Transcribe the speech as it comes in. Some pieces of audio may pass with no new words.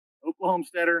local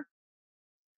homesteader.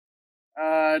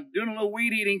 Doing a little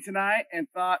weed eating tonight and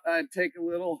thought I'd take a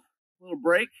little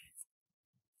break.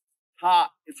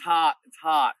 It's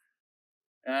hot.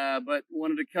 But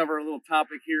wanted to cover a little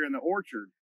topic here in the orchard.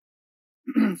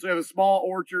 So we have a small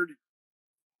orchard,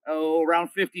 around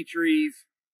 50 trees,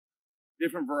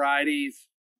 different varieties,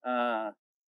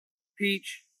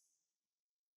 peach,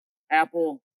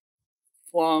 apple,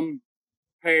 plum,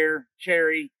 pear,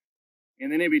 cherry,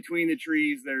 and then in between the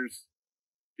trees there's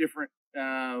different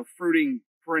fruiting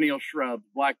perennial shrubs,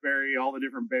 blackberry, all the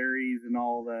different berries and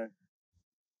all the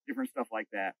different stuff like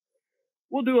that.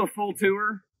 We'll do a full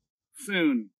tour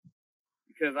soon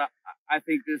because I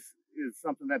think this is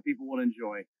something that people will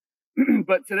enjoy.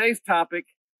 But today's topic,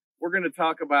 we're going to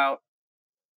talk about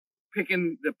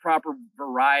picking the proper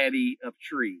variety of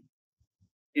tree,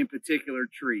 in particular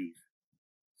trees.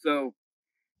 So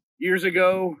years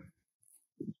ago,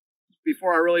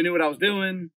 before I really knew what I was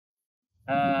doing,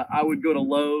 I would go to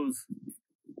Lowe's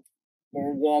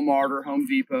or Walmart or Home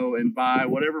Depot and buy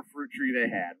whatever fruit tree they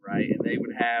had, right? And they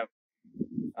would have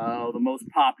the most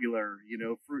popular,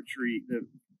 fruit tree.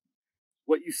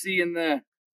 What you see in the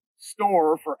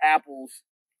store for apples,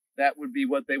 that would be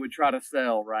what they would try to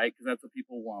sell, right? Because that's what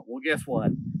people want. Well, guess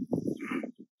what?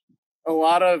 A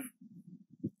lot of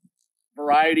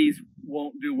varieties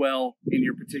won't do well in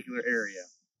your particular area.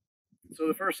 So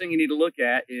the first thing you need to look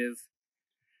at is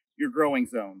your growing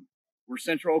zone. We're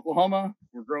central Oklahoma.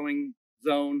 We're growing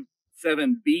zone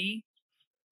 7B.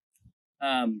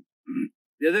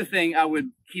 The other thing I would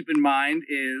keep in mind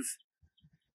is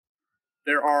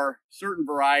there are certain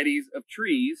varieties of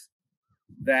trees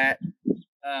that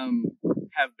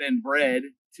have been bred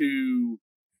to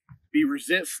be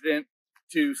resistant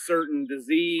to certain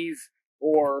disease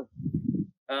or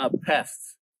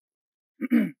pests.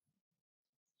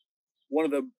 One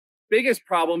of the biggest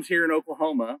problems here in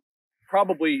Oklahoma,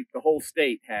 probably the whole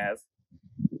state has,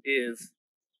 is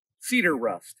cedar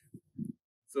rust.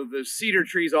 So there's cedar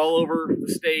trees all over the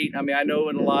state. I mean, I know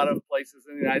in a lot of places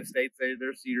in the United States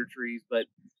there's cedar trees, but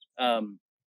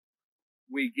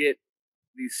we get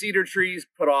these cedar trees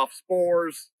put off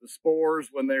spores. The spores,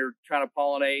 when they're trying to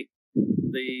pollinate,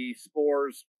 the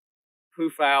spores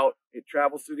poof out. It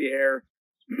travels through the air.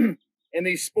 And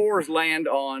these spores land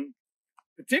on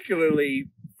particularly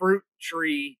fruit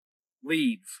tree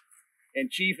leaves.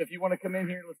 And Chief, if you want to come in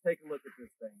here, let's take a look at this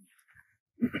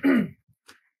thing.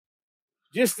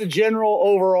 Just the general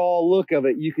overall look of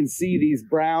it, you can see these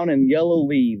brown and yellow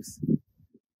leaves.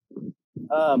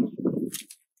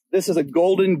 This is a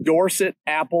golden Dorset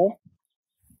apple.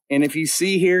 And if you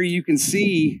see here, you can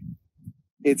see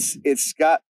it's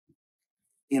got,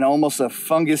 almost a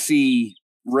fungusy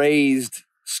raised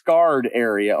scarred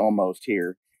area almost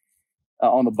here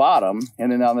on the bottom.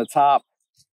 And then on the top,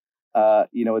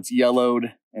 it's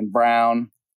yellowed and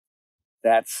brown.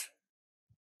 That's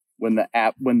when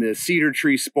the cedar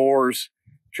tree spores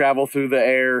travel through the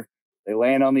air, they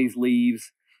land on these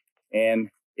leaves, and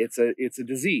it's a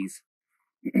disease.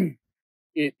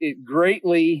 It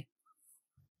greatly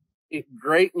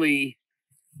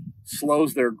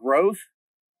slows their growth.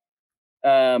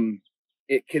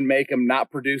 It can make them not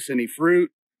produce any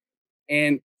fruit,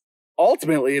 and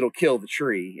ultimately it'll kill the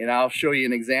tree. And I'll show you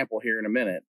an example here in a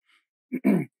minute.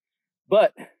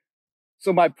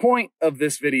 So my point of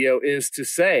this video is to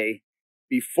say,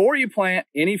 before you plant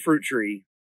any fruit tree,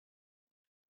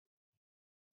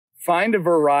 find a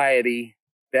variety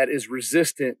that is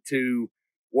resistant to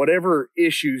whatever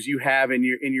issues you have in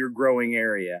your growing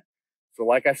area. So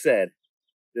like I said,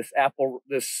 this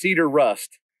cedar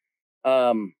rust,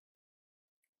 there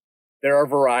are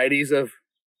varieties of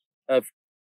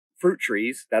fruit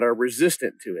trees that are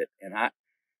resistant to it. And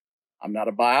I'm not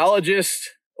a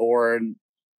biologist or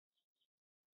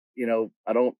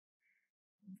I don't,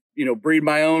 breed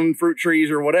my own fruit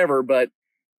trees or whatever, but,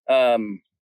 so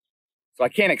I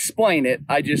can't explain it.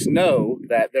 I just know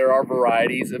that there are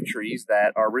varieties of trees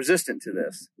that are resistant to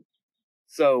this.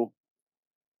 So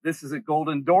this is a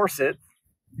golden Dorset,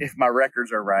 if my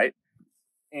records are right.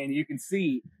 And you can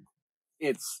see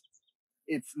it's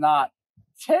not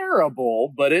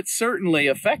terrible, but it's certainly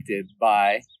affected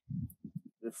by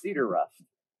the cedar rust.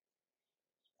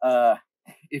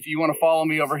 If you want to follow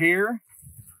me over here,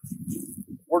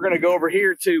 we're going to go over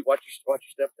here too. Watch your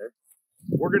step there.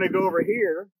 We're going to go over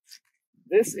here.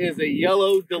 This is a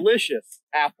yellow delicious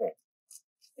apple.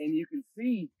 And you can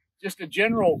see just a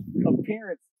general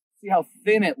appearance. See how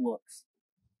thin it looks.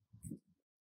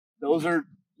 The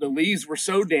leaves were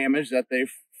so damaged that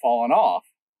they've fallen off.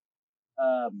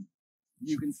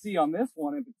 You can see on this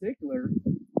one in particular,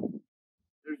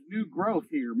 there's new growth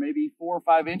here, maybe 4 or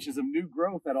 5 inches of new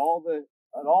growth at all the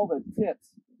tips,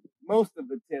 most of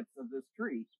the tips of this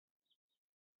tree.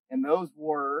 And those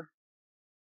were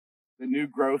the new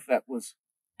growth that was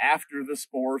after the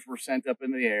spores were sent up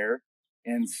in the air,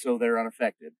 and so they're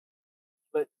unaffected.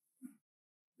 But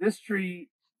this tree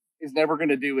is never going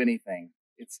to do anything.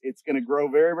 It's going to grow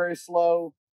very, very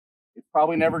slow. It's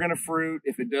probably never going to fruit.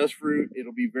 If it does fruit,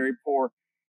 it'll be very poor.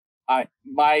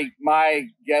 My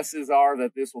guesses are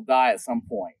that this will die at some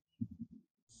point.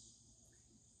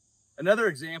 Another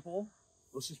example,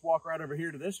 let's just walk right over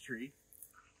here to this tree.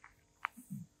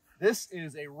 This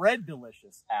is a red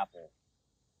delicious apple,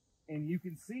 and you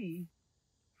can see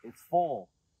it's full.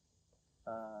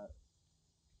 I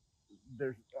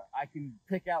can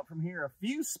pick out from here a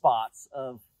few spots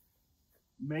of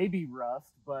maybe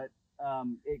rust, but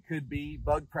it could be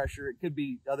bug pressure. It could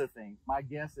be other things. My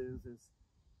guess is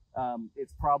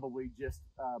it's probably just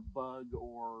a bug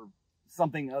or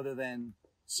something other than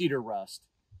cedar rust.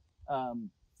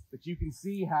 But you can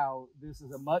see how this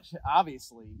is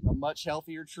obviously a much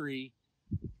healthier tree,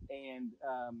 and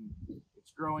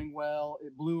it's growing well.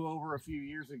 It blew over a few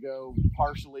years ago,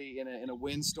 partially in a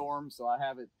windstorm, so I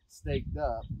have it staked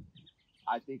up.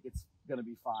 I think it's going to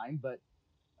be fine, but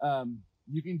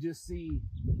you can just see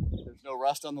there's no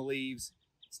rust on the leaves.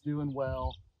 It's doing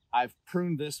well. I've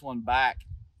pruned this one back.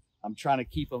 I'm trying to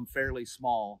keep them fairly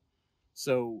small,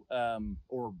 so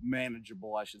or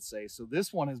manageable, I should say. So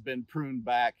this one has been pruned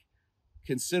back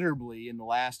considerably in the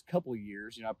last couple of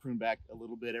years. You know, I prune back a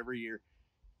little bit every year.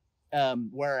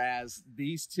 Whereas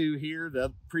these two here,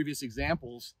 the previous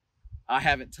examples, I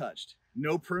haven't touched.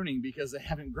 No pruning because they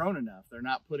haven't grown enough. They're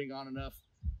not putting on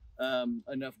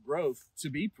enough growth to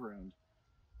be pruned.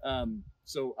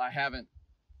 So I haven't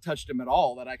touched them at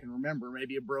all that I can remember.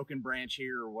 Maybe a broken branch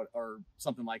here or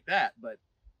something like that, but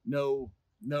no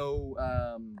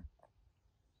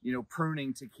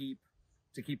pruning to keep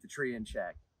the tree in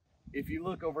check. If you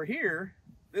look over here,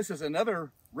 this is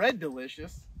another red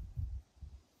delicious,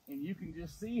 and you can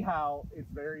just see how it's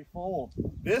very full.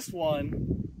 This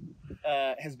one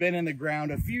has been in the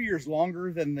ground a few years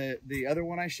longer than the other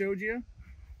one I showed you,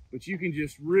 but you can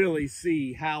just really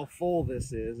see how full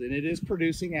this is, and it is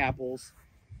producing apples.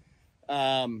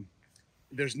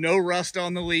 There's no rust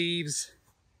on the leaves,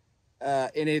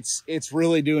 and it's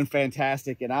really doing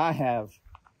fantastic. And I have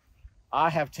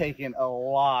taken a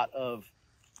lot of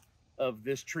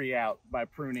this tree out by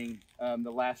pruning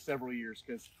the last several years,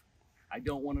 because I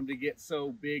don't want them to get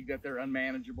so big that they're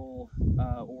unmanageable,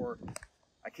 or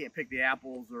I can't pick the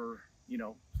apples, or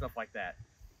stuff like that.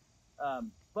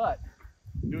 But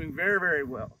doing very, very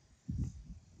well.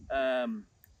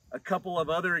 A couple of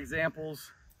other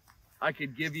examples I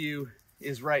could give you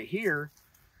is right here.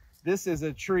 This is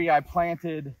a tree I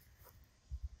planted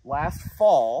last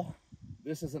fall.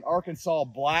 This is an Arkansas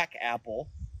black apple,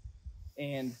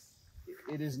 and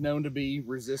it is known to be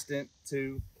resistant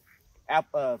to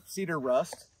cedar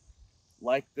rust,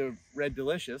 like the Red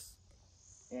Delicious.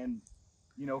 And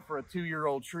for a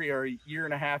 2-year-old tree or a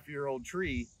 1.5-year-old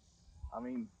tree, I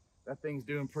mean, that thing's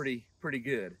doing pretty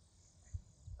good.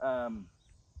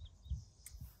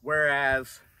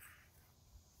 Whereas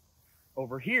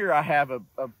over here I have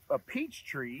a peach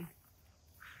tree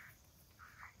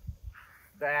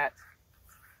that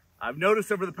I've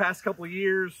noticed over the past couple of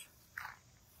years,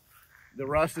 the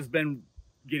rust has been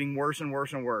getting worse and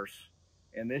worse and worse.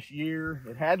 And this year,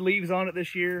 it had leaves on it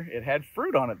this year. It had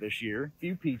fruit on it this year, a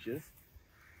few peaches.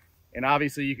 And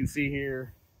obviously you can see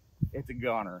here, it's a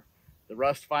goner. The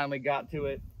rust finally got to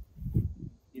it.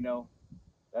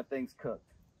 That thing's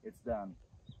cooked. It's done.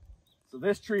 So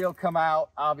this tree will come out,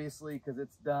 obviously, because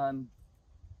it's done.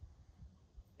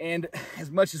 And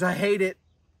as much as I hate it,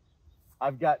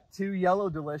 I've got 2 yellow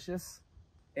delicious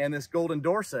and this golden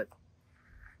Dorset.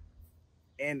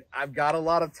 And I've got a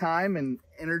lot of time and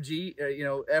energy,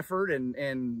 effort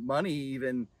and money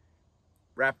even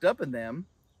wrapped up in them.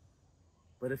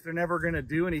 But if they're never going to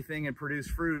do anything and produce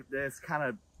fruit, that's kind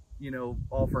of,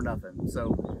 all for nothing.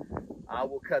 So I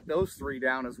will cut those 3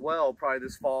 down as well, probably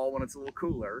this fall when it's a little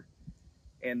cooler.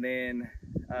 And then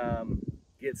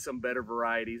get some better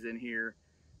varieties in here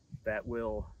that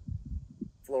will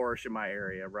flourish in my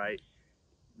area, right?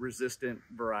 Resistant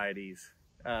varieties.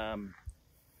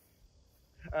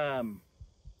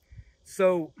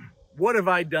 So what have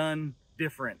I done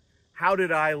different? How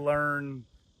did I learn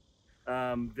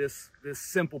this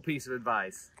simple piece of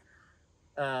advice?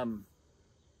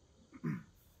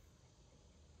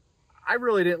 I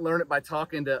really didn't learn it by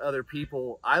talking to other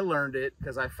people. I learned it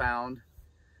because I found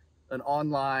an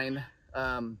online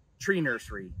tree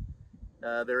nursery.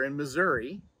 They're in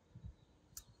Missouri.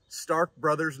 Stark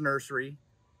Brothers Nursery.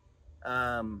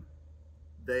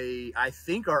 They, I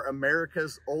think, are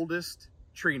America's oldest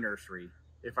tree nursery,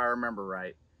 if I remember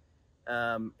right.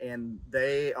 And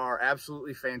they are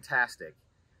absolutely fantastic.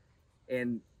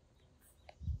 And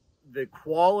the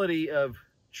quality of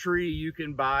tree you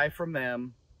can buy from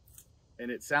them,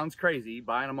 and it sounds crazy,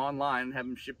 buying them online and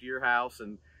having them shipped to your house,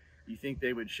 and you think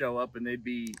they would show up and they'd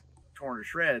be torn to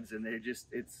shreds, and they're just,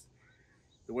 it's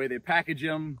the way they package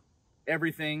them,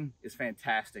 everything is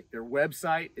fantastic. Their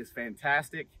website is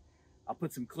fantastic. I'll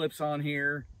put some clips on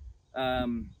here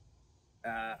of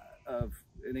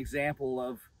an example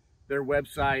of their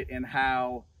website and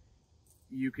how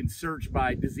you can search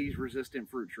by disease-resistant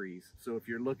fruit trees. So if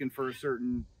you're looking for a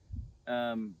certain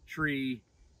tree,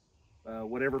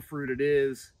 whatever fruit it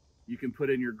is, you can put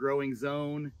in your growing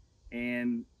zone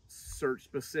and search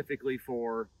specifically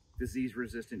for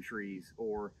disease-resistant trees,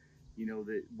 or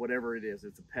whatever it is,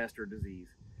 it's a pest or disease.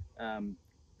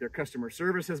 Their customer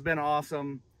service has been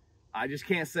awesome. I just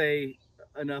can't say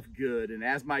enough good. And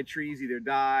as my trees either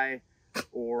die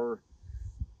or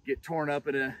get torn up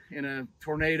in a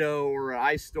tornado or an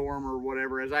ice storm or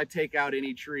whatever, as I take out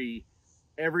any tree,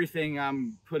 everything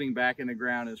I'm putting back in the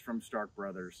ground is from Stark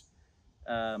Brothers.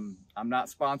 I'm not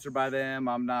sponsored by them.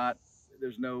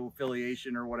 There's no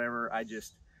affiliation or whatever.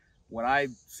 When I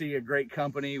see a great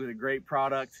company with a great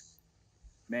product,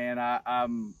 man,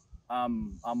 I'm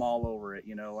all over it,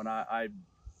 and I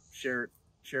share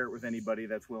it with anybody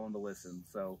that's willing to listen.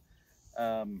 So,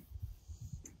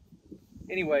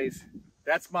 anyways,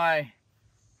 that's my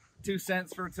 2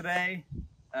 cents for today.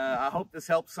 I hope this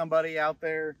helps somebody out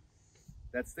there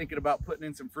that's thinking about putting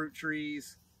in some fruit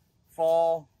trees.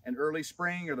 Fall and early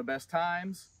spring are the best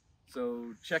times.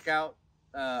 So check out,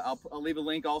 I'll leave a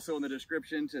link also in the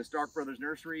description to Stark Brothers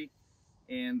Nursery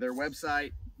and their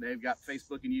website. They've got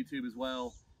Facebook and YouTube as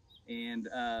well. And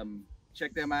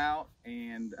check them out,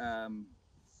 and I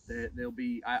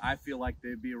feel like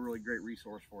they'd be a really great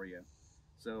resource for you.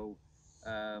 So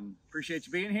appreciate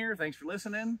you being here. Thanks for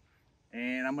listening.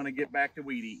 And I'm going to get back to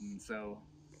weed eating. So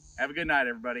have a good night,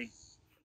 everybody.